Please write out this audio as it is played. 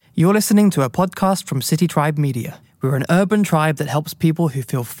You're listening to a podcast from City Tribe Media. We're an urban tribe that helps people who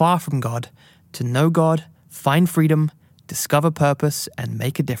feel far from God to know God, find freedom, discover purpose, and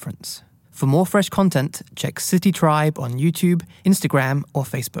make a difference. For more fresh content, check City Tribe on YouTube, Instagram, or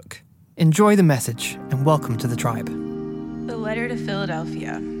Facebook. Enjoy the message, and welcome to the tribe. The letter to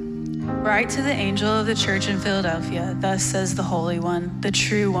Philadelphia. Write to the angel of the church in Philadelphia, thus says the Holy One, the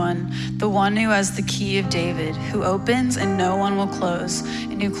true one, the one who has the key of David, who opens and no one will close,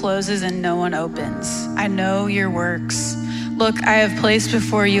 and who closes and no one opens. I know your works. Look, I have placed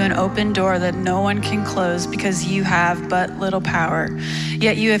before you an open door that no one can close because you have but little power.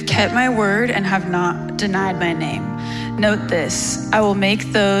 Yet you have kept my word and have not denied my name. Note this, I will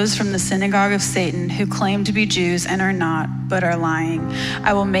make those from the synagogue of Satan who claim to be Jews and are not, but are lying.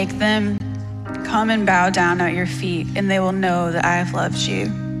 I will make them come and bow down at your feet, and they will know that I have loved you.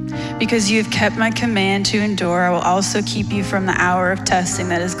 Because you have kept my command to endure, I will also keep you from the hour of testing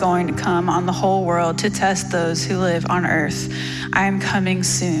that is going to come on the whole world to test those who live on earth. I am coming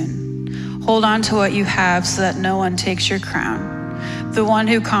soon. Hold on to what you have so that no one takes your crown. The one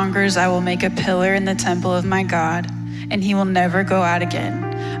who conquers, I will make a pillar in the temple of my God, and he will never go out again.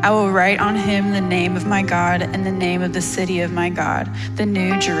 I will write on him the name of my God and the name of the city of my God, the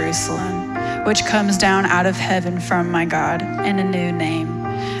new Jerusalem, which comes down out of heaven from my God, and a new name.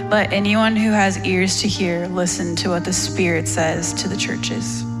 Let anyone who has ears to hear listen to what the Spirit says to the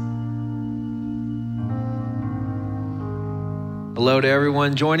churches. Hello to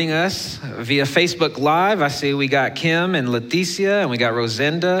everyone joining us via Facebook Live. I see we got Kim and Leticia, and we got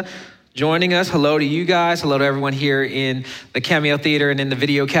Rosenda joining us. Hello to you guys. Hello to everyone here in the Cameo Theater and in the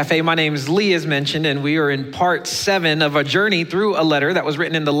Video Cafe. My name is Lee, as mentioned, and we are in part 7 of a journey through a letter that was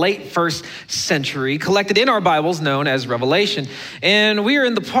written in the late 1st century, collected in our Bibles, known as Revelation. And we are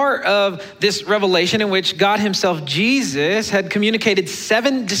in the part of this revelation in which God himself, Jesus, had communicated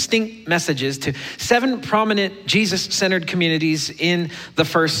 7 distinct messages to 7 prominent Jesus-centered communities in the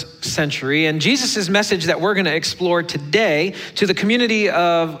 1st century. And Jesus' message that we're going to explore today to the community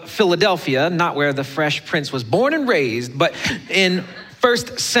of Philadelphia, not where the Fresh Prince was born and raised, but in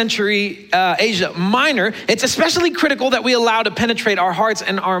 1st century Asia Minor, it's especially critical that we allow to penetrate our hearts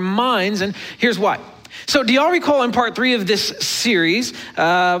and our minds, and here's why. So do y'all recall in part 3 of this series,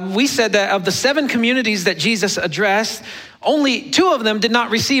 we said that of the 7 communities that Jesus addressed, only 2 of them did not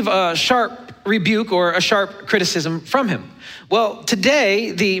receive a sharp rebuke or a sharp criticism from him. Well,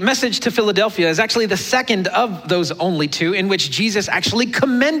 today, the message to Philadelphia is actually the second of those only 2 in which Jesus actually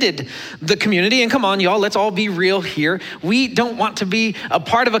commended the community. And come on, y'all, let's all be real here. We don't want to be a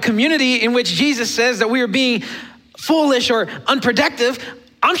part of a community in which Jesus says that we are being foolish or unproductive.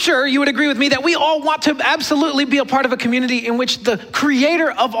 I'm sure you would agree with me that we all want to absolutely be a part of a community in which the creator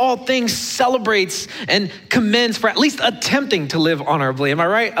of all things celebrates and commends for at least attempting to live honorably. Am I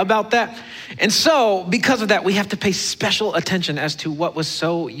right about that? And so, because of that, we have to pay special attention as to what was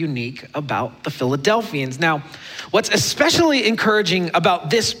so unique about the Philadelphians. Now, what's especially encouraging about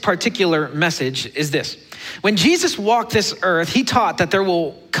this particular message is this. When Jesus walked this earth, he taught that there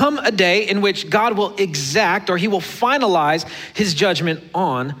will come a day in which God will exact, or he will finalize his judgment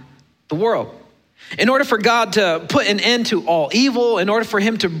on the world. In order for God to put an end to all evil, in order for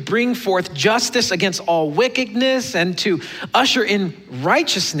him to bring forth justice against all wickedness, and to usher in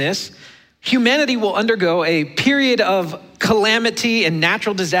righteousness, humanity will undergo a period of calamity and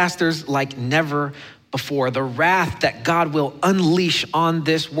natural disasters like never before. The wrath that God will unleash on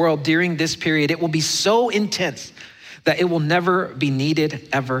this world during this period, it will be so intense that it will never be needed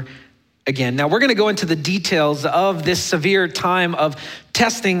ever again. Now, we're going to go into the details of this severe time of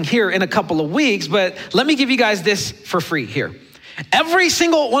testing here in a couple of weeks, but let me give you guys this for free here. Every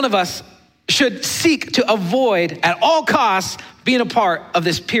single one of us should seek to avoid at all costs being a part of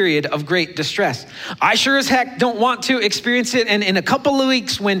this period of great distress. I sure as heck don't want to experience it. And in a couple of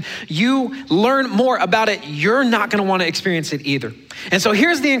weeks, when you learn more about it, you're not going to want to experience it either. And so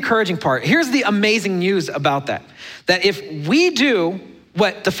here's the encouraging part. Here's the amazing news about that if we do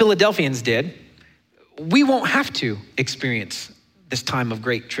what the Philadelphians did, we won't have to experience this time of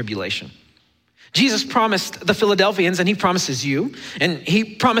great tribulation. Jesus promised the Philadelphians, and he promises you, and he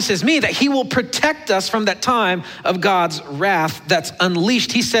promises me that he will protect us from that time of God's wrath that's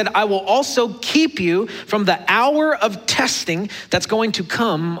unleashed. He said, I will also keep you from the hour of testing that's going to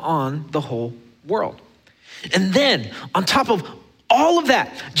come on the whole world. And then on top of all of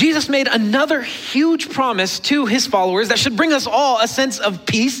that, Jesus made another huge promise to his followers that should bring us all a sense of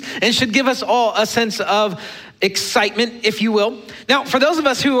peace and should give us all a sense of excitement, if you will. Now, for those of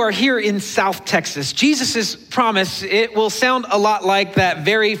us who are here in South Texas, Jesus's promise, it will sound a lot like that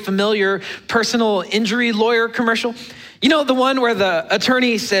very familiar personal injury lawyer commercial. You know, the one where the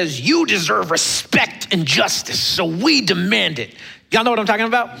attorney says, you deserve respect and justice, so we demand it. Y'all know what I'm talking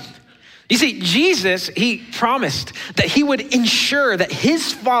about? You see, Jesus, he promised that he would ensure that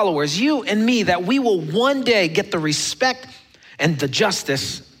his followers, you and me, that we will one day get the respect and the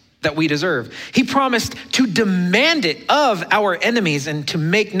justice that we deserve. He promised to demand it of our enemies and to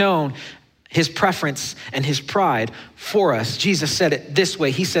make known his preference and his pride for us. Jesus said it this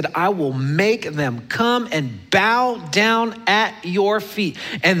way. He said, I will make them come and bow down at your feet,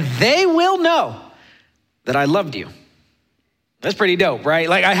 and they will know that I loved you. That's pretty dope, right?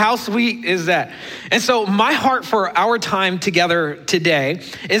 Like, how sweet is that? And so my heart for our time together today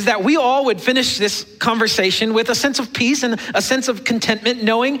is that we all would finish this conversation with a sense of peace and a sense of contentment,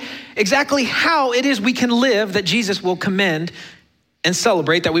 knowing exactly how it is we can live that Jesus will commend and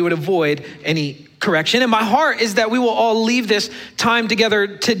celebrate, that we would avoid any correction. And my heart is that we will all leave this time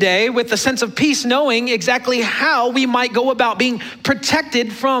together today with a sense of peace, knowing exactly how we might go about being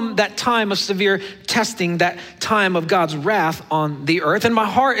protected from that time of severe testing, that time of God's wrath on the earth. And my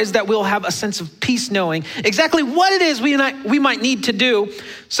heart is that we'll have a sense of peace, knowing exactly what it is we might need to do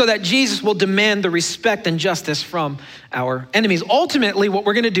so that Jesus will demand the respect and justice from our enemies. Ultimately, what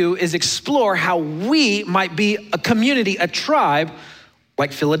we're gonna do is explore how we might be a community, a tribe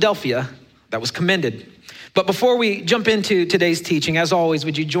like Philadelphia that was commended. But before we jump into today's teaching, as always,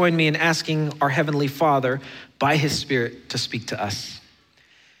 would you join me in asking our Heavenly Father by his Spirit to speak to us?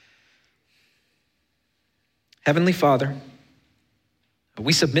 Heavenly Father,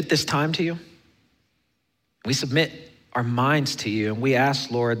 we submit this time to you. We submit our minds to you, and we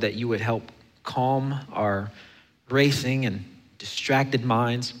ask, Lord, that you would help calm our racing and distracted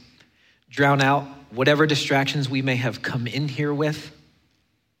minds, drown out whatever distractions we may have come in here with,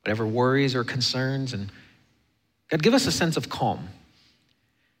 whatever worries or concerns, and God, give us a sense of calm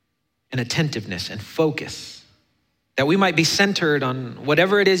and attentiveness and focus, that we might be centered on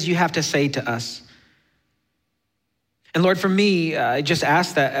whatever it is you have to say to us. And Lord, for me, I just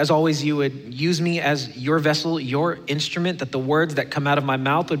ask that, as always, you would use me as your vessel, your instrument, that the words that come out of my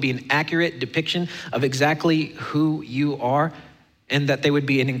mouth would be an accurate depiction of exactly who you are, and that they would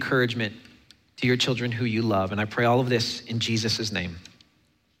be an encouragement to your children who you love. And I pray all of this in Jesus' name.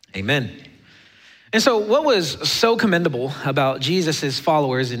 Amen. And so what was so commendable about Jesus'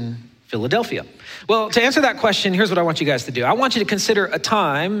 followers in Philadelphia? Well, to answer that question, here's what I want you guys to do. I want you to consider a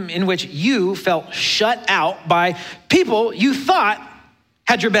time in which you felt shut out by people you thought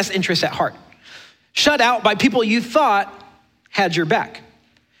had your best interests at heart. Shut out by people you thought had your back.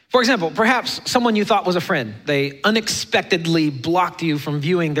 For example, perhaps someone you thought was a friend. They unexpectedly blocked you from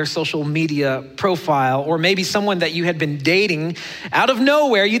viewing their social media profile, or maybe someone that you had been dating out of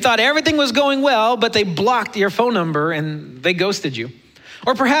nowhere. You thought everything was going well, but they blocked your phone number and they ghosted you.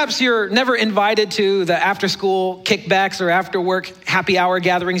 Or perhaps you're never invited to the after-school kickbacks or after-work happy hour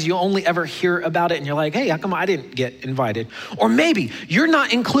gatherings. You only ever hear about it and you're like, hey, how come I didn't get invited? Or maybe you're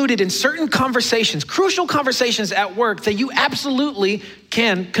not included in certain conversations, crucial conversations at work that you absolutely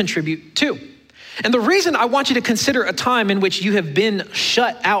can contribute to. And the reason I want you to consider a time in which you have been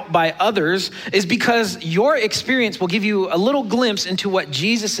shut out by others is because your experience will give you a little glimpse into what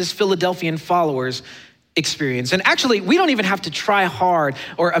Jesus' Philadelphian followers experience. And actually, we don't even have to try hard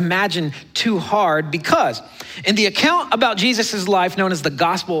or imagine too hard, because in the account about Jesus' life known as the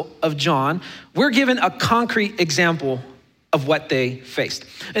Gospel of John, we're given a concrete example of what they faced.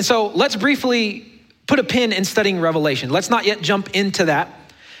 And so let's briefly put a pin in studying Revelation. Let's not yet jump into that.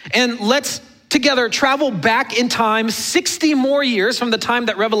 And let's together travel back in time 60 more years from the time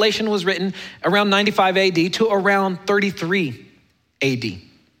that Revelation was written, around 95 AD, to around 33 AD.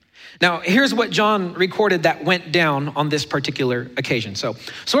 Now, here's what John recorded that went down on this particular occasion. So,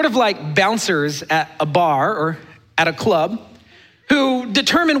 sort of like bouncers at a bar or at a club who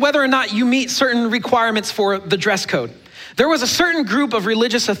determine whether or not you meet certain requirements for the dress code. There was a certain group of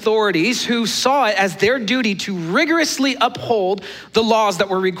religious authorities who saw it as their duty to rigorously uphold the laws that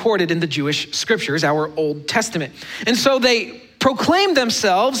were recorded in the Jewish scriptures, our Old Testament. And so they proclaimed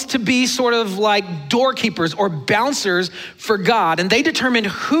themselves to be sort of like doorkeepers or bouncers for God, and they determined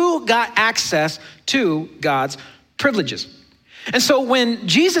who got access to God's privileges. And so when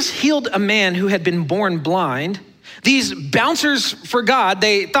Jesus healed a man who had been born blind, these bouncers for God,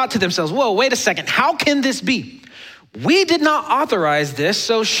 they thought to themselves, whoa, wait a second, how can this be? We did not authorize this,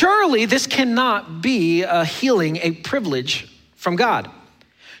 so surely this cannot be a healing, a privilege from God.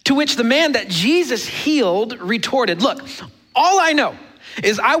 To which the man that Jesus healed retorted, look, all I know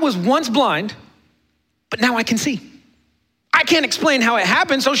is I was once blind, but now I can see. I can't explain how it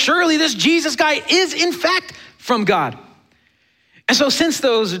happened, so surely this Jesus guy is in fact from God. And so since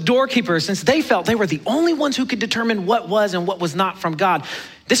those doorkeepers, since they felt they were the only ones who could determine what was and what was not from God,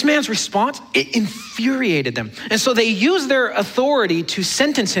 this man's response, it infuriated them. And so they used their authority to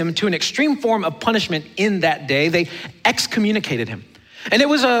sentence him to an extreme form of punishment in that day. They excommunicated him. And it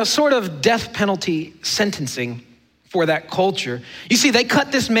was a sort of death penalty sentencing for that culture. You see, they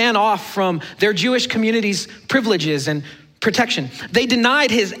cut this man off from their Jewish community's privileges and protection. They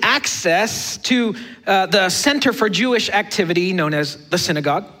denied his access to the Center for Jewish Activity, known as the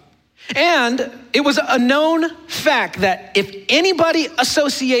synagogue. And it was a known fact that if anybody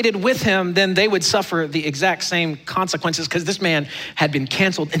associated with him, then they would suffer the exact same consequences, because this man had been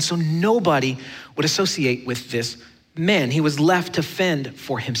canceled. And so nobody would associate with this man. He was left to fend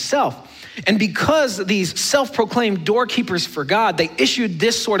for himself. And because these self-proclaimed doorkeepers for God, they issued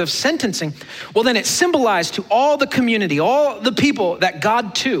this sort of sentencing, well, then it symbolized to all the community, all the people, that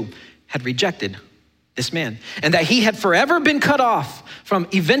God too had rejected this man, and that he had forever been cut off from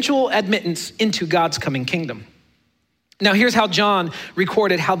eventual admittance into God's coming kingdom. Now, here's how John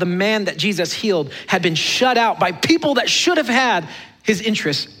recorded how the man that Jesus healed had been shut out by people that should have had his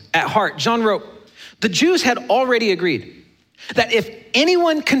interests at heart. John wrote, "The Jews had already agreed that if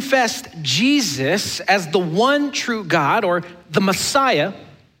anyone confessed Jesus as the one true God, or the Messiah,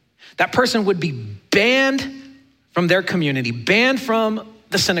 that person would be banned from their community, banned from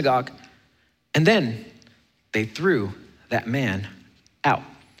the synagogue. And then they threw that man out."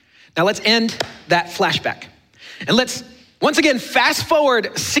 Now let's end that flashback. And let's once again fast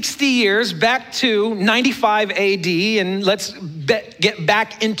forward 60 years back to 95 AD, and let's get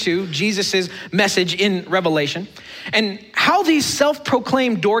back into Jesus's message in Revelation, and how these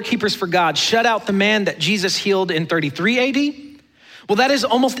self-proclaimed doorkeepers for God shut out the man that Jesus healed in 33 AD. Well, that is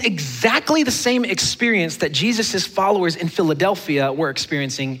almost exactly the same experience that Jesus's followers in Philadelphia were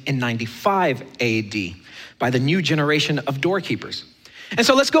experiencing in 95 AD by the new generation of doorkeepers. And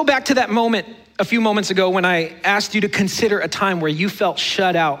so let's go back to that moment a few moments ago when I asked you to consider a time where you felt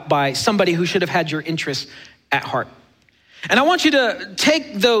shut out by somebody who should have had your interests at heart. And I want you to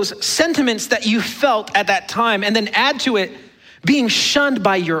take those sentiments that you felt at that time and then add to it being shunned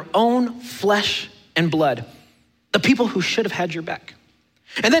by your own flesh and blood, the people who should have had your back.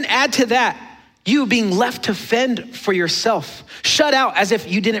 And then add to that you being left to fend for yourself, shut out as if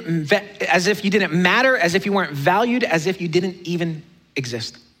you didn't matter, as if you weren't valued, as if you didn't even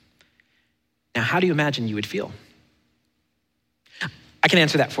exist. Now, how do you imagine you would feel? I can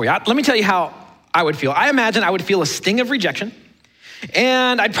answer that for you. Let me tell you how I would feel. I imagine I would feel a sting of rejection,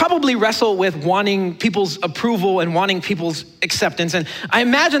 and I'd probably wrestle with wanting people's approval and wanting people's acceptance. And I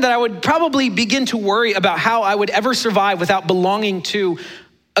imagine that I would probably begin to worry about how I would ever survive without belonging to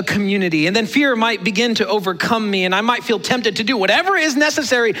a community. And then fear might begin to overcome me, and I might feel tempted to do whatever is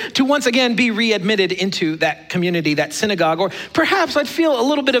necessary to once again be readmitted into that community, that synagogue. Or perhaps I'd feel a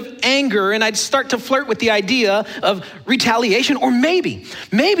little bit of anger, and I'd start to flirt with the idea of retaliation. Or maybe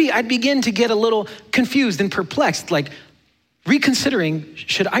I'd begin to get a little confused and perplexed, like reconsidering,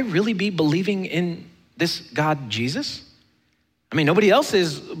 should I really be believing in this God, Jesus? I mean, nobody else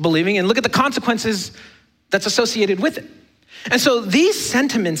is believing, and look at the consequences that's associated with it. And so these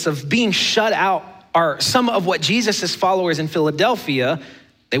sentiments of being shut out are some of what Jesus's followers in Philadelphia,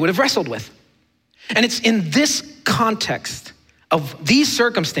 they would have wrestled with. And it's in this context of these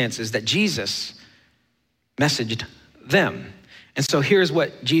circumstances that Jesus messaged them. And so here's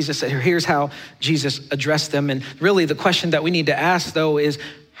what Jesus said, here's how Jesus addressed them. And really the question that we need to ask, though, is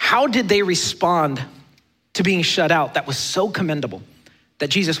how did they respond to being shut out that was so commendable that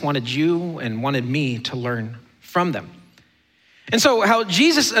Jesus wanted you and wanted me to learn from them? And so how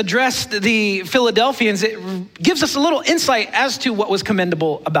Jesus addressed the Philadelphians, it gives us a little insight as to what was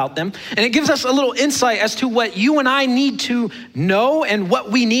commendable about them. And it gives us a little insight as to what you and I need to know and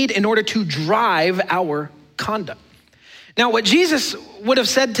what we need in order to drive our conduct. Now, what Jesus would have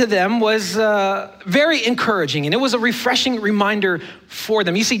said to them was very encouraging, and it was a refreshing reminder for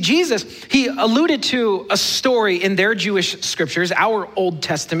them. You see, Jesus, he alluded to a story in their Jewish scriptures, our Old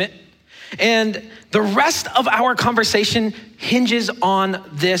Testament, and the rest of our conversation hinges on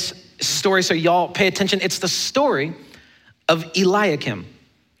this story. So y'all pay attention. It's the story of Eliakim.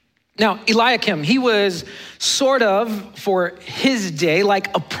 Now, Eliakim, he was sort of, for his day,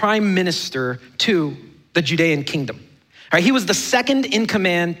 like a prime minister to the Judean kingdom. All right, he was the second in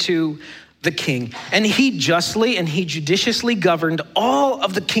command to the king, and he justly and he judiciously governed all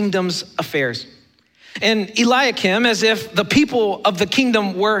of the kingdom's affairs. And Eliakim, as if the people of the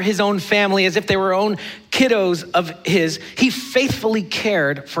kingdom were his own family, as if they were own kiddos of his, he faithfully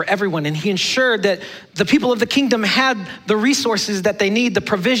cared for everyone, and he ensured that the people of the kingdom had the resources that they need, the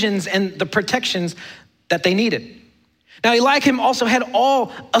provisions and the protections that they needed. Now, Eliakim also had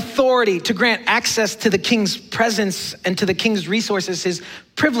all authority to grant access to the king's presence and to the king's resources, his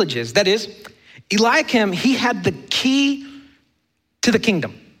privileges. That is, Eliakim, he had the key to the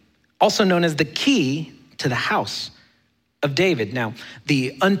kingdom, also known as the key to the house of David. Now,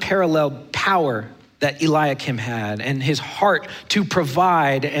 the unparalleled power that Eliakim had and his heart to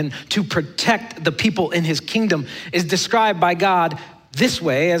provide and to protect the people in his kingdom is described by God this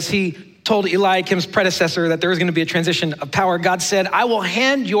way. As he told Eliakim's predecessor that there was going to be a transition of power, God said, I will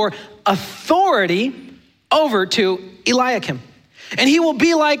hand your authority over to Eliakim. And he will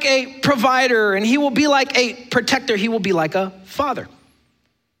be like a provider, and he will be like a protector. He will be like a father.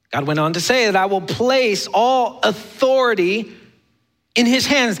 God went on to say that I will place all authority in his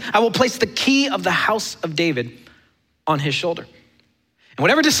hands. I will place the key of the house of David on his shoulder. And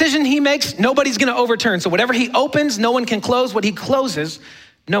whatever decision he makes, nobody's going to overturn. So whatever he opens, no one can close. What he closes,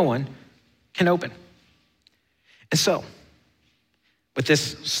 no one can open. And so, with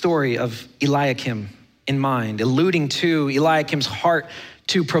this story of Eliakim in mind, alluding to Eliakim's heart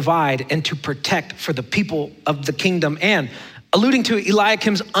to provide and to protect for the people of the kingdom, and alluding to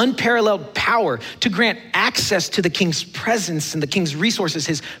Eliakim's unparalleled power to grant access to the king's presence and the king's resources,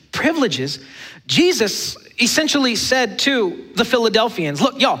 his privileges, Jesus essentially said to the Philadelphians,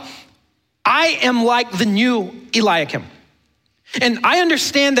 look, y'all, I am like the new Eliakim. And I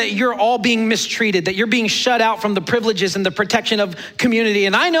understand that you're all being mistreated, that you're being shut out from the privileges and the protection of community.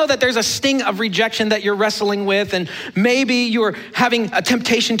 And I know that there's a sting of rejection that you're wrestling with, and maybe you're having a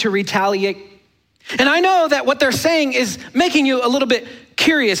temptation to retaliate. And I know that what they're saying is making you a little bit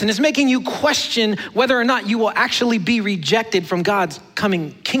curious and is making you question whether or not you will actually be rejected from God's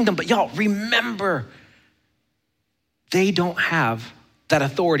coming kingdom. But y'all, remember, they don't have that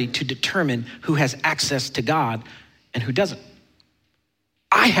authority to determine who has access to God and who doesn't.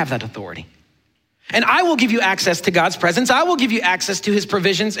 I have that authority. And I will give you access to God's presence. I will give you access to his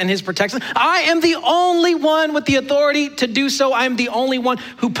provisions and his protection. I am the only one with the authority to do so. I am the only one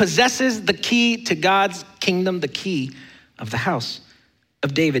who possesses the key to God's kingdom, the key of the house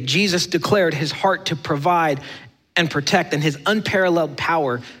of David. Jesus declared his heart to provide and protect and his unparalleled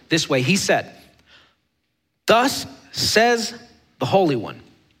power this way. He said, thus says the Holy One,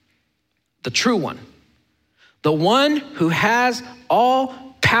 the true one, the one who has all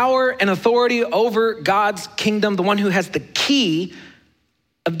power and authority over God's kingdom, the one who has the key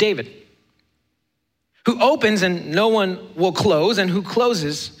of David, who opens and no one will close, and who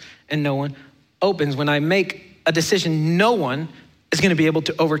closes and no one opens. When I make a decision, no one is going to be able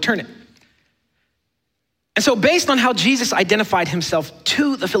to overturn it. And so based on how Jesus identified himself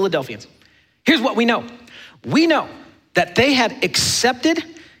to the Philadelphians, here's what we know. We know that they had accepted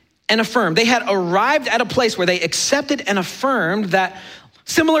and affirmed. They had arrived at a place where they accepted and affirmed that,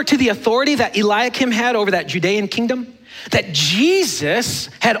 similar to the authority that Eliakim had over that Judean kingdom, that Jesus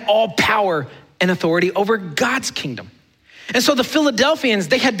had all power and authority over God's kingdom. And so the Philadelphians,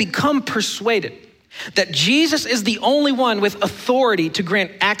 they had become persuaded that Jesus is the only one with authority to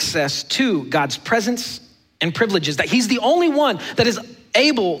grant access to God's presence and privileges, that he's the only one that is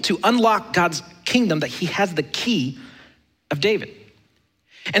able to unlock God's kingdom, that he has the key of David.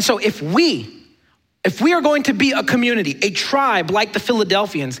 And so if we are going to be a community, a tribe like the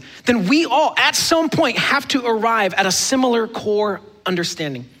Philadelphians, then we all at some point have to arrive at a similar core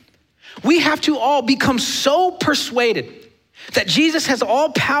understanding. We have to all become so persuaded that Jesus has all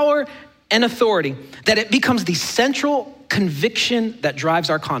power and authority that it becomes the central conviction that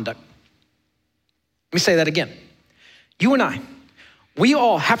drives our conduct. Let me say that again. You and I, we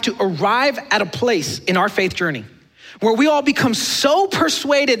all have to arrive at a place in our faith journey where we all become so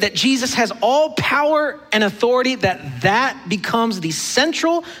persuaded that Jesus has all power and authority that becomes the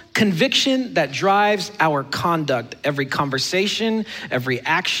central conviction that drives our conduct, every conversation, every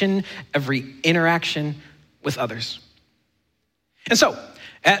action, every interaction with others. And so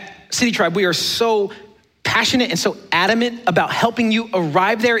at City Tribe, we are so passionate and so adamant about helping you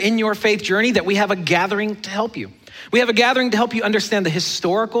arrive there in your faith journey that we have a gathering to help you. We have a gathering to help you understand the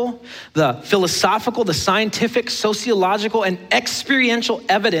historical, the philosophical, the scientific, sociological, and experiential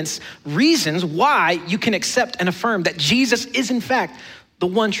evidence, reasons why you can accept and affirm that Jesus is in fact the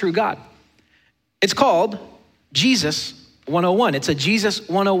one true God. It's called Jesus 101. It's a Jesus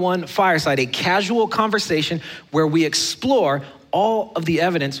 101 fireside, a casual conversation where we explore all of the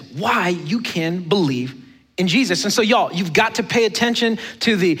evidence why you can believe in Jesus. And so y'all, you've got to pay attention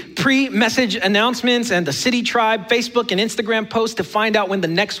to the pre-message announcements and the City Tribe Facebook and Instagram posts to find out when the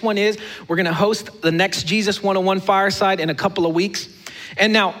next one is. We're gonna host the next Jesus 101 Fireside in a couple of weeks.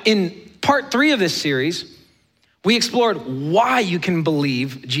 And now in part 3 of this series, we explored why you can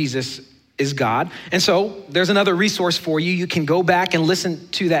believe Jesus is God. And so there's another resource for you. You can go back and listen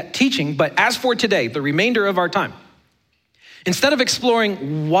to that teaching. But as for today, the remainder of our time, instead of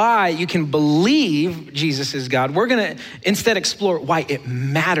exploring why you can believe Jesus is God, we're gonna instead explore why it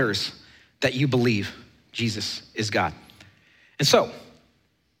matters that you believe Jesus is God. And so,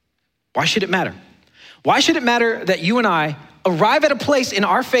 why should it matter? Why should it matter that you and I arrive at a place in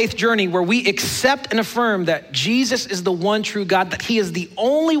our faith journey where we accept and affirm that Jesus is the one true God, that he is the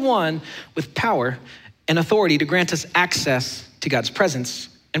only one with power and authority to grant us access to God's presence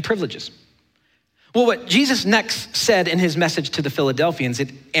and privileges? Well, what Jesus next said in his message to the Philadelphians,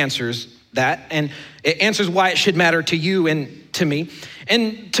 it answers that, and it answers why it should matter to you and to me.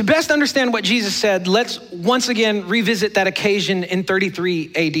 And to best understand what Jesus said, let's once again revisit that occasion in 33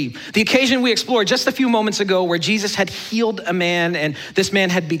 AD. The occasion we explored just a few moments ago where Jesus had healed a man, and this man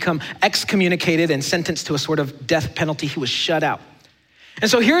had become excommunicated and sentenced to a sort of death penalty. He was shut out.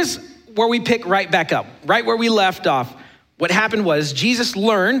 And so here's where we pick right back up, right where we left off. What happened was Jesus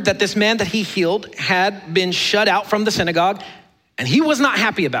learned that this man that he healed had been shut out from the synagogue, and he was not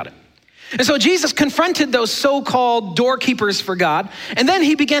happy about it. And so Jesus confronted those so-called doorkeepers for God, and then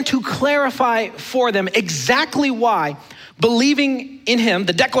he began to clarify for them exactly why believing in him,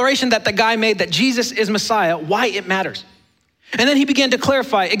 the declaration that the guy made that Jesus is Messiah, why it matters. And then he began to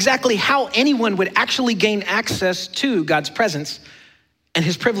clarify exactly how anyone would actually gain access to God's presence and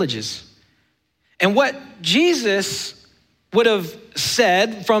his privileges. And what Jesus would have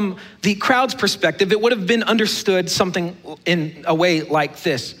said from the crowd's perspective, it would have been understood something in a way like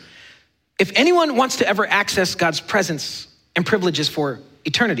this. If anyone wants to ever access God's presence and privileges for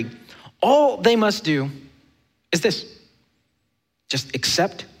eternity, all they must do is this: just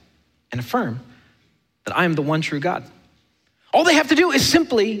accept and affirm that I am the one true God. All they have to do is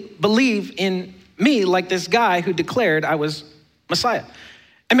simply believe in me, like this guy who declared I was Messiah.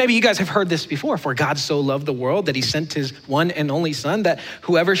 And maybe you guys have heard this before. For God so loved the world that he sent his one and only son, that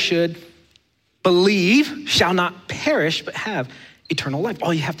whoever should believe shall not perish, but have eternal life.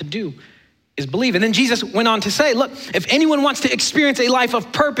 All you have to do is believe. And then Jesus went on to say, look, if anyone wants to experience a life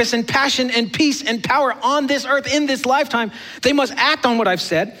of purpose and passion and peace and power on this earth in this lifetime, they must act on what I've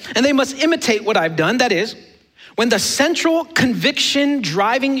said, and they must imitate what I've done. That is, when the central conviction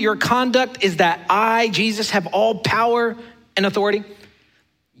driving your conduct is that I, Jesus, have all power and authority,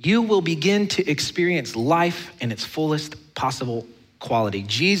 you will begin to experience life in its fullest possible quality.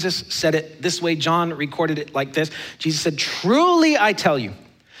 Jesus said it this way. John recorded it like this. Jesus said, truly I tell you,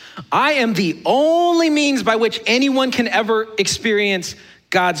 I am the only means by which anyone can ever experience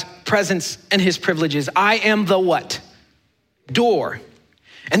God's presence and his privileges. I am the what? Door.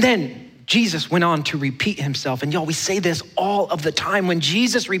 And then Jesus went on to repeat himself. And y'all, we say this all of the time. When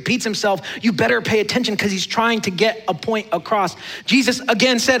Jesus repeats himself, you better pay attention because he's trying to get a point across. Jesus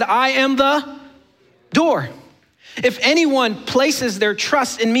again said, I am the door. If anyone places their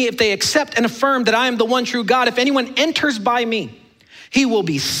trust in me, if they accept and affirm that I am the one true God, if anyone enters by me, he will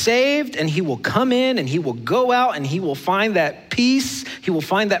be saved, and he will come in, and he will go out, and he will find that peace. He will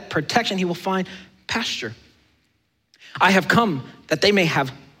find that protection. He will find pasture. I have come that they may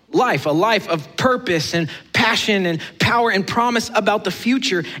have life, a life of purpose and passion and power and promise about the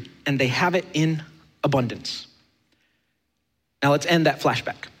future, and they have it in abundance. Now let's end that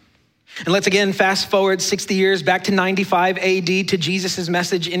flashback. And let's again fast forward 60 years back to 95 AD to Jesus'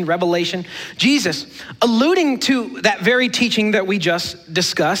 message in Revelation. Jesus, alluding to that very teaching that we just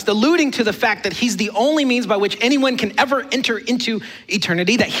discussed, alluding to the fact that he's the only means by which anyone can ever enter into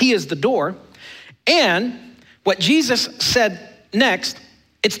eternity, that he is the door. And what Jesus said next,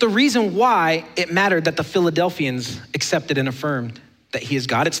 it's the reason why it mattered that the Philadelphians accepted and affirmed that he is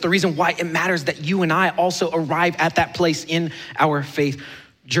God. It's the reason why it matters that you and I also arrive at that place in our faith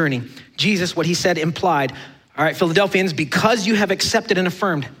journey. Jesus, what he said implied, all right, Philadelphians, because you have accepted and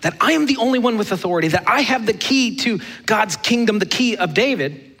affirmed that I am the only one with authority, that I have the key to God's kingdom, the key of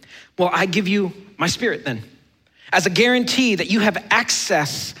David, well, I give you my spirit then, as a guarantee that you have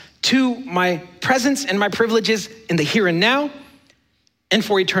access to my presence and my privileges in the here and now and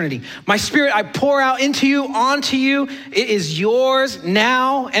for eternity. My spirit I pour out into you, onto you. It is yours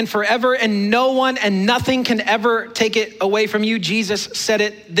now and forever, and no one and nothing can ever take it away from you. Jesus said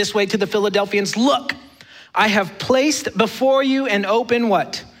it this way to the Philadelphians. Look, I have placed before you an open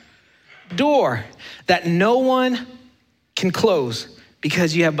what? Door that no one can close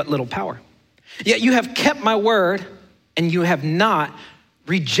because you have but little power. Yet you have kept my word and you have not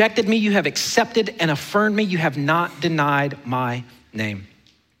rejected me. You have accepted and affirmed me. You have not denied my name.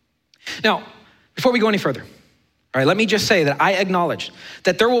 Now, before we go any further, all right, let me just say that I acknowledge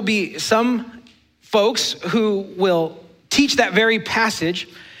that there will be some folks who will teach that very passage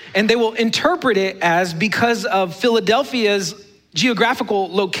and they will interpret it as, because of Philadelphia's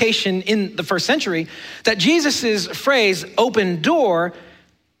geographical location in the first century, that Jesus's phrase, open door,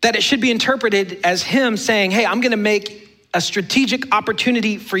 that it should be interpreted as him saying, hey, I'm gonna make a strategic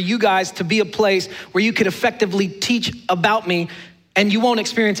opportunity for you guys to be a place where you could effectively teach about me, and you won't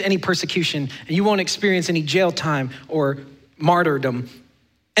experience any persecution, and you won't experience any jail time or martyrdom.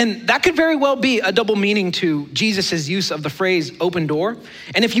 And that could very well be a double meaning to Jesus's use of the phrase open door.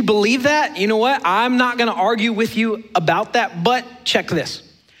 And if you believe that, you know what? I'm not gonna argue with you about that, but check this.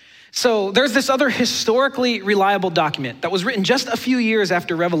 So there's this other historically reliable document that was written just a few years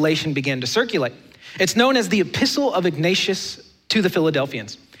after Revelation began to circulate. It's known as the Epistle of Ignatius to the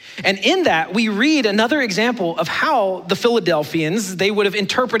Philadelphians. And in that, we read another example of how the Philadelphians, they would have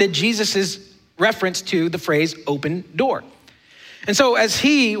interpreted Jesus's reference to the phrase open door. And so as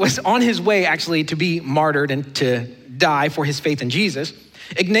he was on his way actually to be martyred and to die for his faith in Jesus,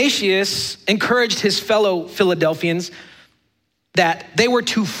 Ignatius encouraged his fellow Philadelphians that they were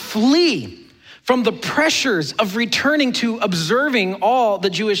to flee from the pressures of returning to observing all the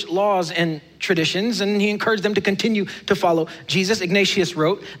Jewish laws and traditions, and he encouraged them to continue to follow Jesus. Ignatius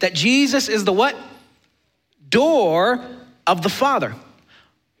wrote that Jesus is the what? Door of the Father,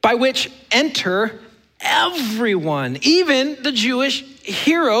 by which enter everyone, even the Jewish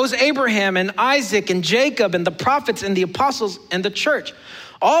heroes, Abraham and Isaac and Jacob and the prophets and the apostles and the church.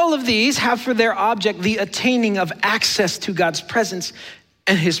 All of these have for their object the attaining of access to God's presence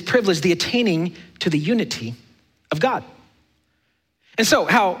and his privilege, the attaining to the unity of God. And so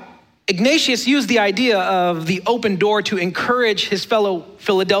how Ignatius used the idea of the open door to encourage his fellow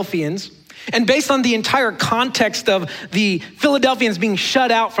Philadelphians, and based on the entire context of the Philadelphians being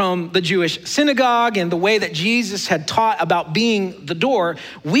shut out from the Jewish synagogue and the way that Jesus had taught about being the door,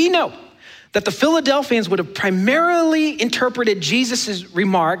 we know that the Philadelphians would have primarily interpreted Jesus's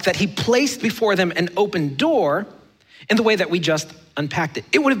remark that he placed before them an open door in the way that we just unpacked it.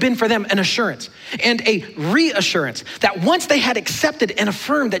 It would have been for them an assurance and a reassurance that once they had accepted and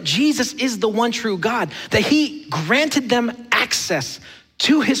affirmed that Jesus is the one true God, that he granted them access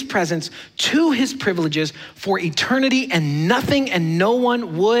to his presence, to his privileges for eternity, and nothing and no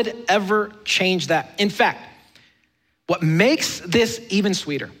one would ever change that. In fact, what makes this even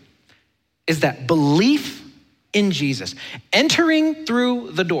sweeter is that belief in Jesus, entering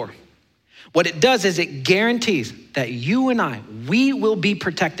through the door, what it does is it guarantees that you and I, we will be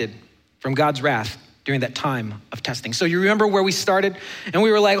protected from God's wrath during that time of testing. So you remember where we started? And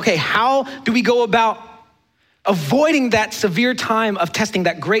we were like, okay, how do we go about avoiding that severe time of testing,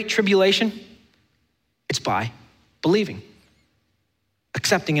 that great tribulation? It's by believing,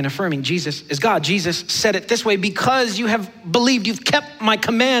 accepting and affirming Jesus is God. Jesus said it this way: because you have believed, you've kept my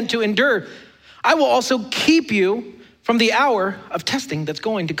command to endure, I will also keep you from the hour of testing that's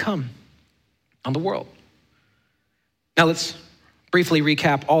going to come on the world. Now let's briefly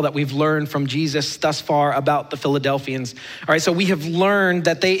recap all that we've learned from Jesus thus far about the Philadelphians. All right, so we have learned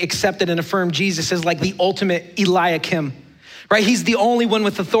that they accepted and affirmed Jesus as like the ultimate Eliakim, right? He's the only one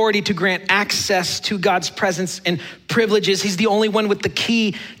with authority to grant access to God's presence and privileges. He's the only one with the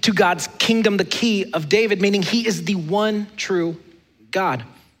key to God's kingdom, the key of David, meaning he is the one true God.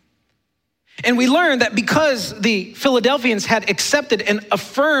 And we learned that because the Philadelphians had accepted and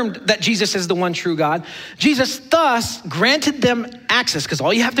affirmed that Jesus is the one true God, Jesus thus granted them access, because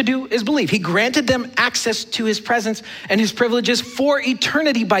all you have to do is believe. He granted them access to his presence and his privileges for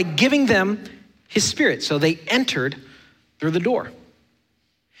eternity by giving them his Spirit. So they entered through the door.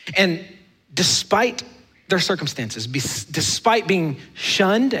 And despite their circumstances, despite being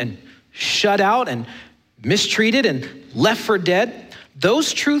shunned and shut out and mistreated and left for dead,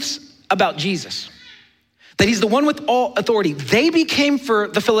 those truths about Jesus, that he's the one with all authority, they became for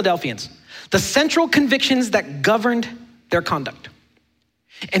the Philadelphians the central convictions that governed their conduct.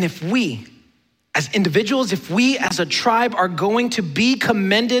 And if we as individuals, if we as a tribe are going to be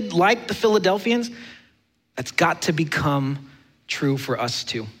commended like the Philadelphians, that's got to become true for us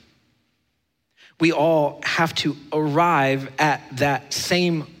too. We all have to arrive at that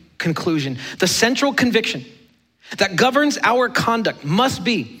same conclusion. The central conviction that governs our conduct must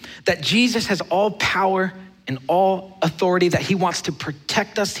be that Jesus has all power and all authority, that he wants to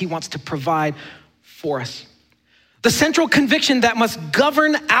protect us, he wants to provide for us. The central conviction that must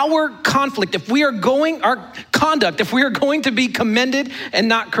govern our conflict, our conduct, if we are going to be commended and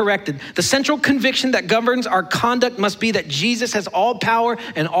not corrected, the central conviction that governs our conduct must be that Jesus has all power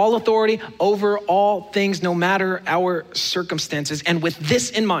and all authority over all things, no matter our circumstances. And with this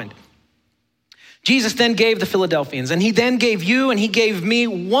in mind, Jesus then gave the Philadelphians, and he then gave you and he gave me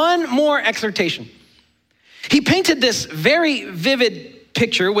one more exhortation. He painted this very vivid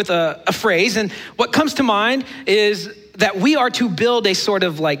picture with a phrase. And what comes to mind is that we are to build a sort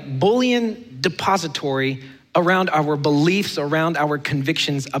of like bullion depository around our beliefs, around our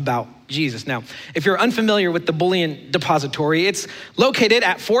convictions about Jesus. Now, if you're unfamiliar with the bullion depository, it's located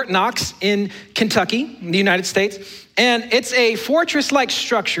at Fort Knox in Kentucky, in the United States. And it's a fortress-like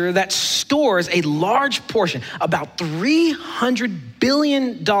structure that stores a large portion, about $300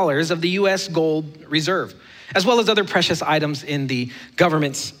 billion of the US gold reserve, as well as other precious items in the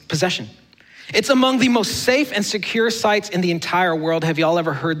government's possession. It's among the most safe and secure sites in the entire world. Have y'all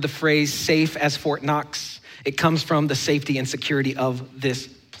ever heard the phrase safe as Fort Knox? It comes from the safety and security of this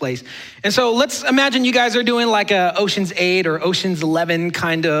place. And so let's imagine you guys are doing like a Ocean's 8 or Ocean's 11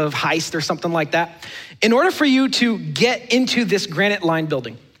 kind of heist or something like that. In order for you to get into this granite lined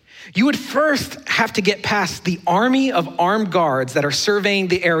building, you would first have to get past the army of armed guards that are surveying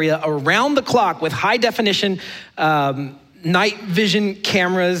the area around the clock with high definition night vision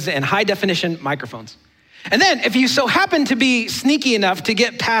cameras and high definition microphones. And then if you so happen to be sneaky enough to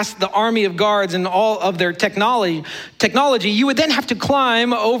get past the army of guards and all of their technology, you would then have to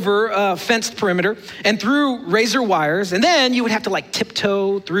climb over a fenced perimeter and through razor wires. And then you would have to like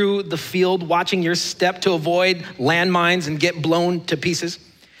tiptoe through the field, watching your step to avoid landmines and get blown to pieces.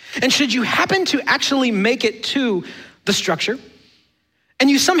 And should you happen to actually make it to the structure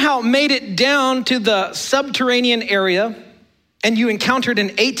and you somehow made it down to the subterranean area and you encountered an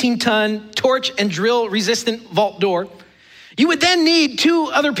 18-ton torch and drill resistant vault door, you would then need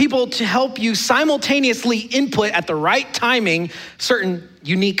 2 other people to help you simultaneously input at the right timing certain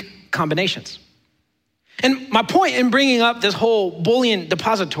unique combinations. And my point in bringing up this whole bullion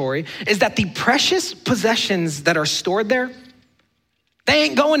depository is that the precious possessions that are stored there, they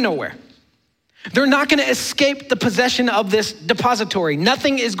ain't going nowhere. They're not going to escape the possession of this depository.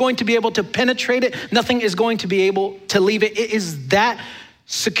 Nothing is going to be able to penetrate it. Nothing is going to be able to leave it. It is that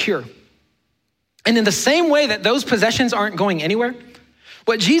secure. And in the same way that those possessions aren't going anywhere,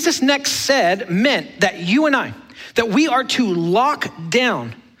 what Jesus next said meant that you and I, that we are to lock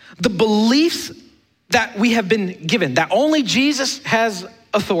down the beliefs that we have been given, that only Jesus has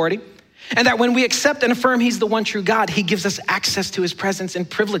authority, and that when we accept and affirm he's the one true God, he gives us access to his presence and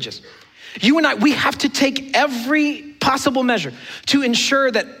privileges. You and I, we have to take every possible measure to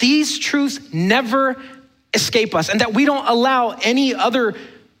ensure that these truths never escape us and that we don't allow any other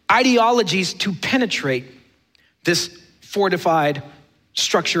ideologies to penetrate this fortified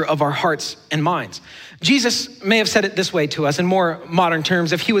structure of our hearts and minds. Jesus may have said it this way to us in more modern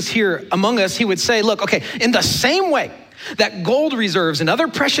terms. If he was here among us, he would say, look, okay, in the same way that gold reserves and other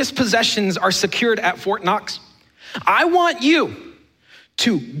precious possessions are secured at Fort Knox, I want you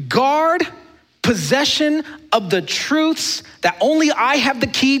to guard possession of the truths that only I have the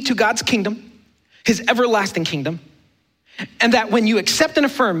key to God's kingdom, his everlasting kingdom, and that when you accept and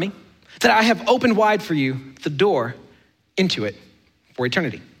affirm me, that I have opened wide for you the door into it for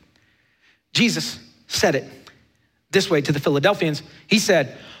eternity. Jesus said it this way to the Philadelphians. He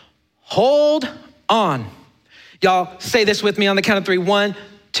said, hold on. Y'all say this with me on the count of 3. 1,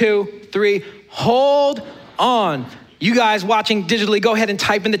 2, 3. Hold on. You guys watching digitally, go ahead and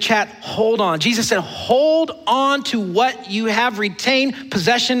type in the chat, hold on. Jesus said, hold on to what you have, retain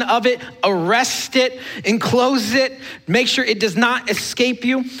possession of it, arrest it, enclose it, make sure it does not escape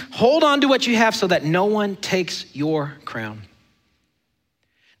you. Hold on to what you have so that no one takes your crown.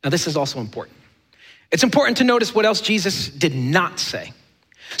 Now, this is also important. It's important to notice what else Jesus did not say.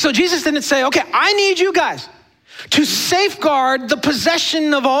 So Jesus didn't say, okay, I need you guys to safeguard the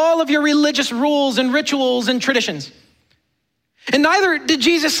possession of all of your religious rules and rituals and traditions. And neither did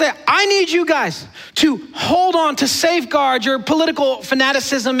Jesus say, I need you guys to hold on, to safeguard your political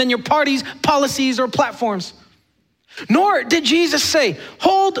fanaticism and your party's policies or platforms. Nor did Jesus say,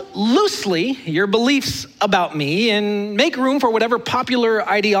 hold loosely your beliefs about me and make room for whatever popular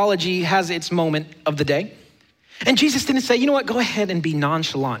ideology has its moment of the day. And Jesus didn't say, you know what, go ahead and be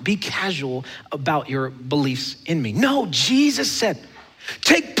nonchalant, be casual about your beliefs in me. No, Jesus said,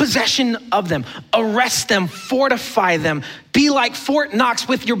 take possession of them, arrest them, fortify them, be like Fort Knox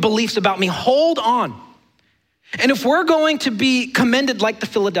with your beliefs about me, hold on. And if we're going to be commended like the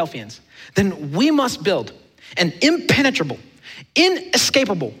Philadelphians, then we must build an impenetrable,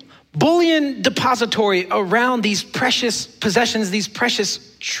 inescapable bullion depository around these precious possessions, these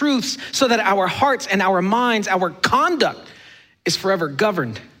precious truths, so that our hearts and our minds, our conduct is forever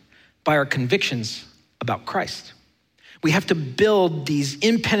governed by our convictions about Christ. We have to build these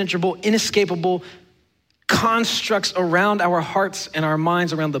impenetrable, inescapable constructs around our hearts and our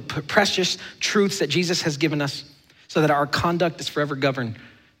minds, around the precious truths that Jesus has given us, so that our conduct is forever governed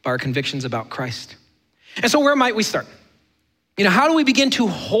by our convictions about Christ. And so where might we start? How do we begin to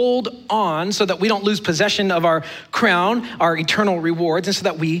hold on so that we don't lose possession of our crown, our eternal rewards, and so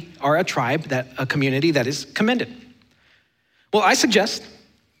that we are a tribe, a community that is commended? Well, I suggest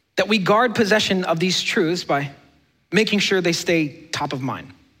that we guard possession of these truths by making sure they stay top of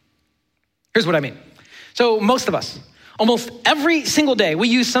mind. Here's what I mean. So most of us, almost every single day, we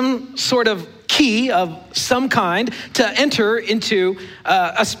use some sort of key of some kind to enter into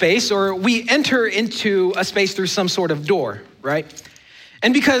a space, or we enter into a space through some sort of door, right?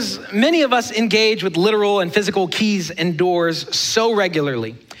 And because many of us engage with literal and physical keys and doors so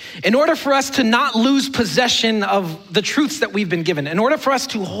regularly, in order for us to not lose possession of the truths that we've been given, in order for us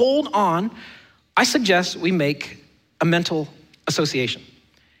to hold on, I suggest we make a mental association.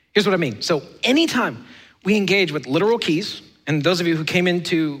 Here's what I mean. So anytime we engage with literal keys, and those of you who came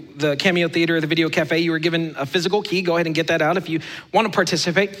into the Cameo Theater or the Video Cafe, you were given a physical key. Go ahead and get that out if you want to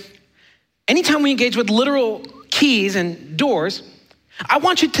participate. Anytime we engage with literal keys and doors, I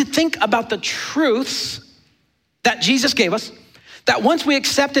want you to think about the truths that Jesus gave us, that once we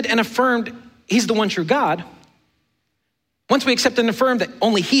accepted and affirmed he's the one true God, once we accepted and affirmed that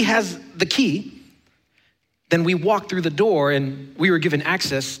only he has the key, then we walk through the door and we were given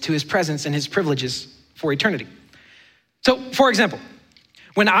access to his presence and his privileges for eternity. So, for example,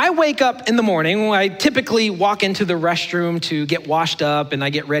 when I wake up in the morning, I typically walk into the restroom to get washed up and I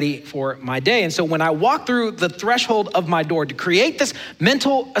get ready for my day. And so when I walk through the threshold of my door to create this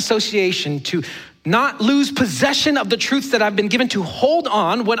mental association to not lose possession of the truths that I've been given, to hold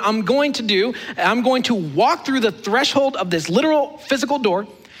on, what I'm going to do, I'm going to walk through the threshold of this literal physical door,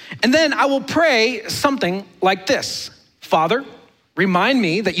 and then I will pray something like this: Father, remind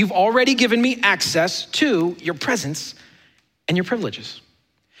me that you've already given me access to your presence and your privileges.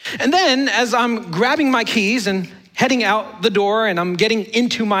 And then as I'm grabbing my keys and heading out the door and I'm getting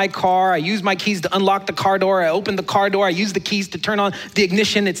into my car, I use my keys to unlock the car door. I open the car door. I use the keys to turn on the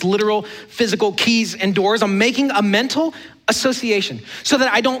ignition. It's literal physical keys and doors. I'm making a mental association so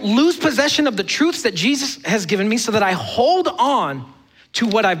that I don't lose possession of the truths that Jesus has given me, so that I hold on to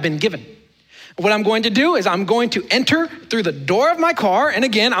what I've been given. What I'm going to do is I'm going to enter through the door of my car. And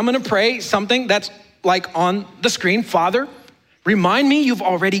again, I'm going to pray something that's like on the screen: Father, remind me you've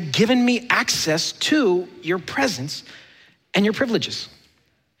already given me access to your presence and your privileges.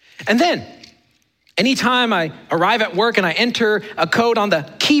 And then anytime I arrive at work and I enter a code on the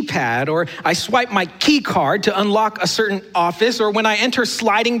keypad, or I swipe my key card to unlock a certain office, or when I enter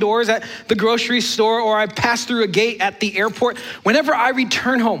sliding doors at the grocery store, or I pass through a gate at the airport, whenever I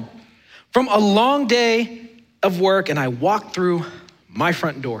return home from a long day of work and I walk through my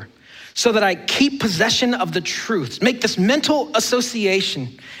front door, so that I keep possession of the truths, make this mental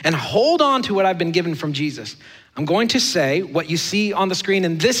association and hold on to what I've been given from Jesus, I'm going to say what you see on the screen.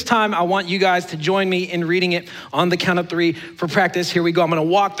 And this time I want you guys to join me in reading it on the count of 3 for practice. Here we go. I'm going to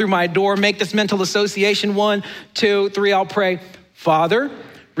walk through my door, make this mental association. 1, 2, 3, I'll pray. Father,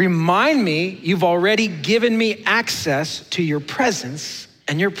 remind me you've already given me access to your presence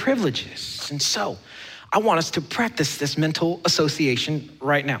and your privileges. And so I want us to practice this mental association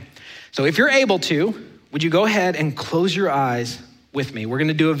right now. So if you're able to, would you go ahead and close your eyes with me? We're going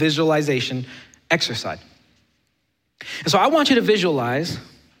to do a visualization exercise. And so I want you to visualize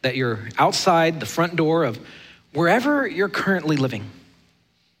that you're outside the front door of wherever you're currently living.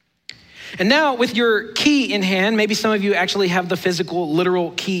 And now with your key in hand, maybe some of you actually have the physical,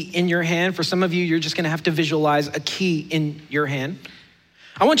 literal key in your hand. For some of you, you're just going to have to visualize a key in your hand.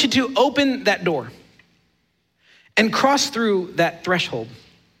 I want you to open that door and cross through that threshold.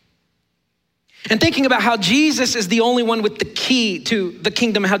 And thinking about how Jesus is the only one with the key to the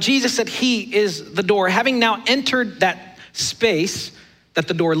kingdom, how Jesus said he is the door. Having now entered that space that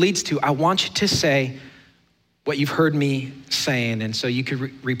the door leads to, I want you to say what you've heard me saying. And so you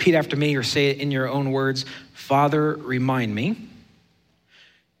could repeat after me or say it in your own words. Father, remind me,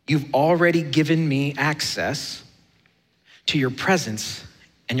 you've already given me access to your presence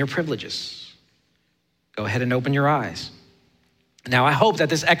and your privileges. Go ahead and open your eyes. Now, I hope that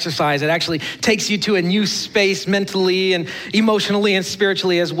this exercise, it actually takes you to a new space mentally and emotionally and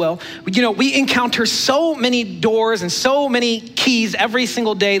spiritually as well. You know, we encounter so many doors and so many keys every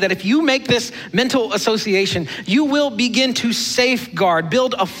single day that if you make this mental association, you will begin to safeguard,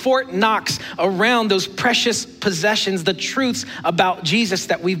 build a Fort Knox around those precious possessions, the truths about Jesus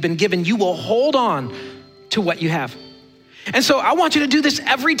that we've been given. You will hold on to what you have. And so I want you to do this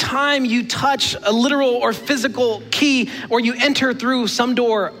every time you touch a literal or physical key or you enter through some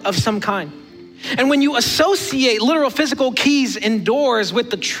door of some kind. And when you associate literal physical keys and doors with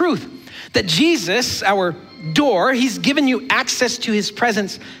the truth that Jesus, our door, he's given you access to his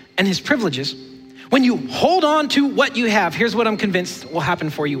presence and his privileges, When you hold on to what you have, here's what I'm convinced will happen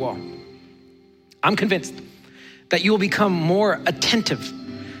for you all. I'm convinced that you will become more attentive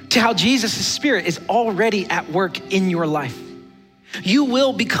to how Jesus' Spirit is already at work in your life. You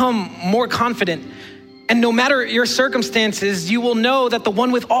will become more confident, and no matter your circumstances, you will know that the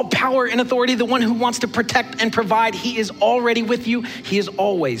one with all power and authority, the one who wants to protect and provide, he is already with you. He is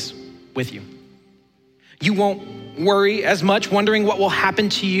always with you. You won't worry as much, wondering what will happen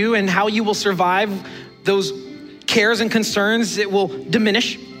to you and how you will survive those cares and concerns. It will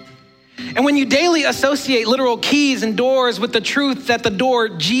diminish. And when you daily associate literal keys and doors with the truth that the door,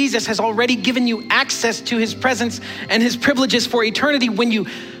 Jesus, has already given you access to his presence and his privileges for eternity, when you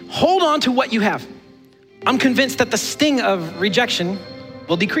hold on to what you have, I'm convinced that the sting of rejection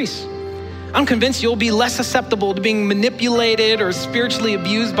will decrease. I'm convinced you'll be less susceptible to being manipulated or spiritually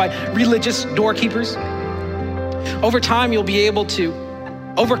abused by religious doorkeepers. Over time, you'll be able to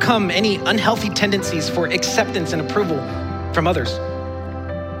overcome any unhealthy tendencies for acceptance and approval from others.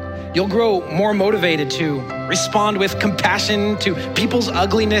 You'll grow more motivated to respond with compassion to people's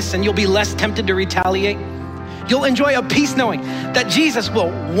ugliness, and you'll be less tempted to retaliate. You'll enjoy a peace knowing that Jesus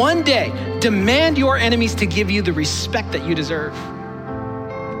will one day demand your enemies to give you the respect that you deserve.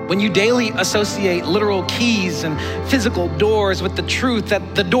 When you daily associate literal keys and physical doors with the truth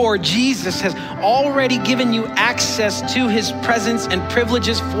that the door, Jesus, has already given you access to his presence and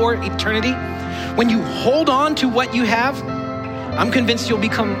privileges for eternity, when you hold on to what you have, I'm convinced you'll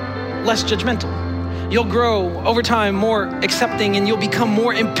become less judgmental. You'll grow over time more accepting, and you'll become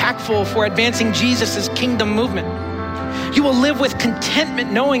more impactful for advancing Jesus' kingdom movement. You will live with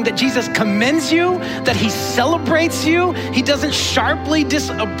contentment knowing that Jesus commends you, that he celebrates you. He doesn't sharply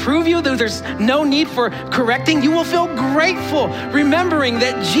disapprove you, though there's no need for correcting. You will feel grateful, remembering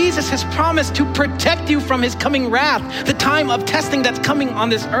that Jesus has promised to protect you from his coming wrath, the time of testing that's coming on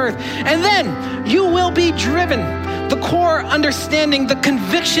this earth. And then you will be driven. The core understanding, the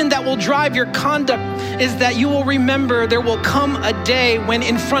conviction that will drive your conduct is that you will remember there will come a day when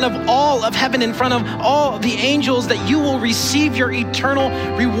in front of all of heaven, in front of all the angels, that you will receive your eternal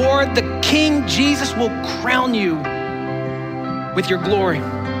reward. The King Jesus will crown you with your glory.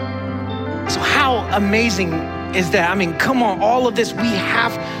 So how amazing is that? I mean, come on, all of this, we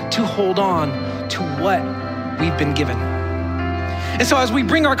have to hold on to what we've been given. And so as we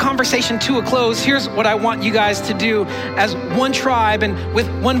bring our conversation to a close, here's what I want you guys to do as one tribe and with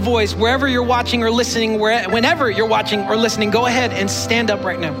one voice. Wherever you're watching or listening, whenever you're watching or listening, go ahead and stand up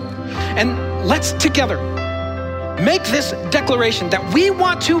right now. And let's together make this declaration that we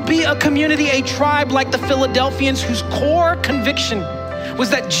want to be a community, a tribe like the Philadelphians, whose core conviction was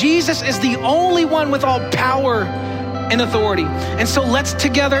that Jesus is the only one with all power and authority. And so let's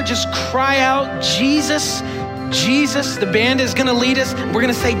together just cry out, Jesus, Jesus. The band is gonna lead us. We're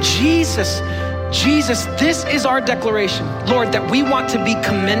gonna say, Jesus, Jesus. This is our declaration, Lord, that we want to be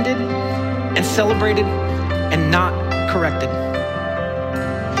commended and celebrated and not corrected.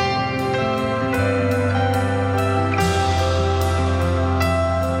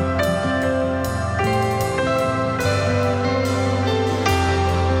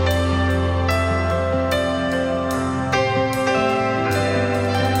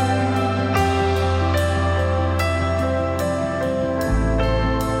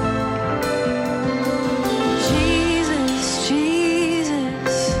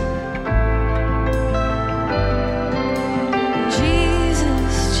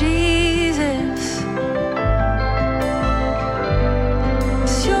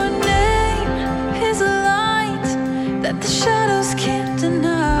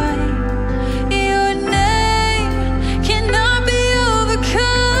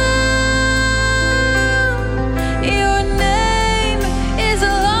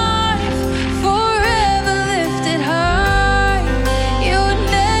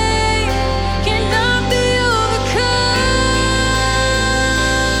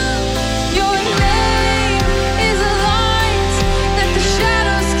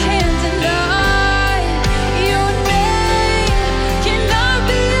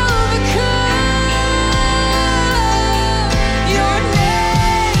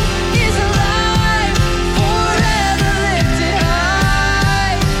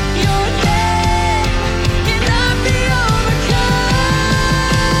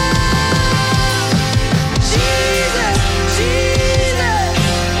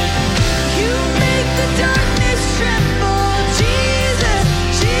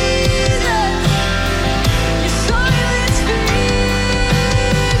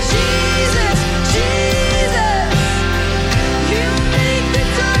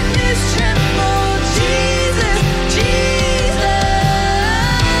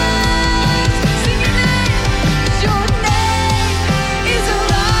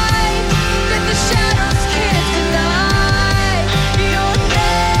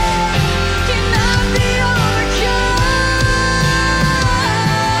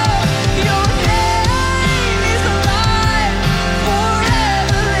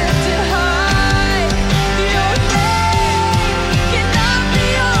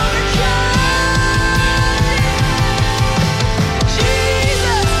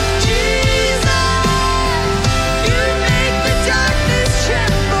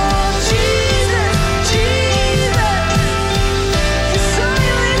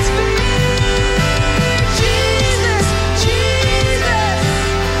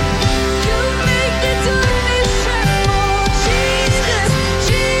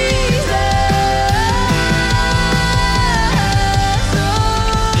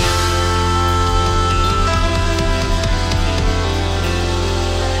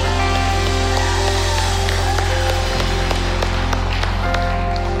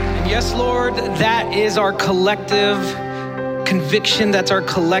 us, Lord, that is our collective conviction. That's our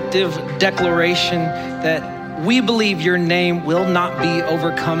collective declaration that we believe your name will not be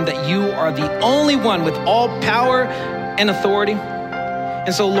overcome, that you are the only one with all power and authority.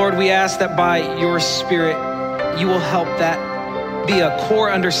 And so, Lord, we ask that by your Spirit, you will help that be a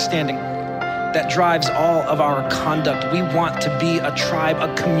core understanding that drives all of our conduct. We want to be a tribe,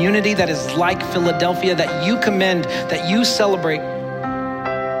 a community that is like Philadelphia, that you commend, that you celebrate.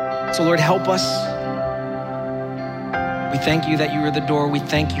 So Lord, help us. We thank you that you are the door. We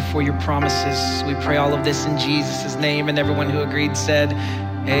thank you for your promises. We pray all of this in Jesus' name. And everyone who agreed said,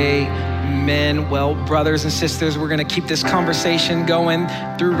 amen. Well, brothers and sisters, we're going to keep this conversation going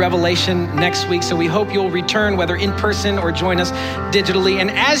through Revelation next week. So we hope you'll return, whether in person or join us digitally. And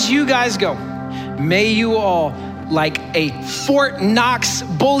as you guys go, may you all, like a Fort Knox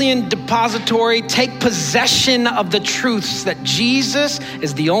bullion depository, take possession of the truths that Jesus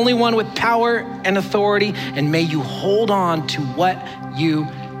is the only one with power and authority. And may you hold on to what you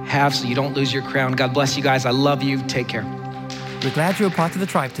have so you don't lose your crown. God bless you guys. I love you. Take care. We're glad you're a part of the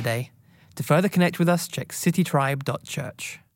tribe today. To further connect with us, check citytribe.church.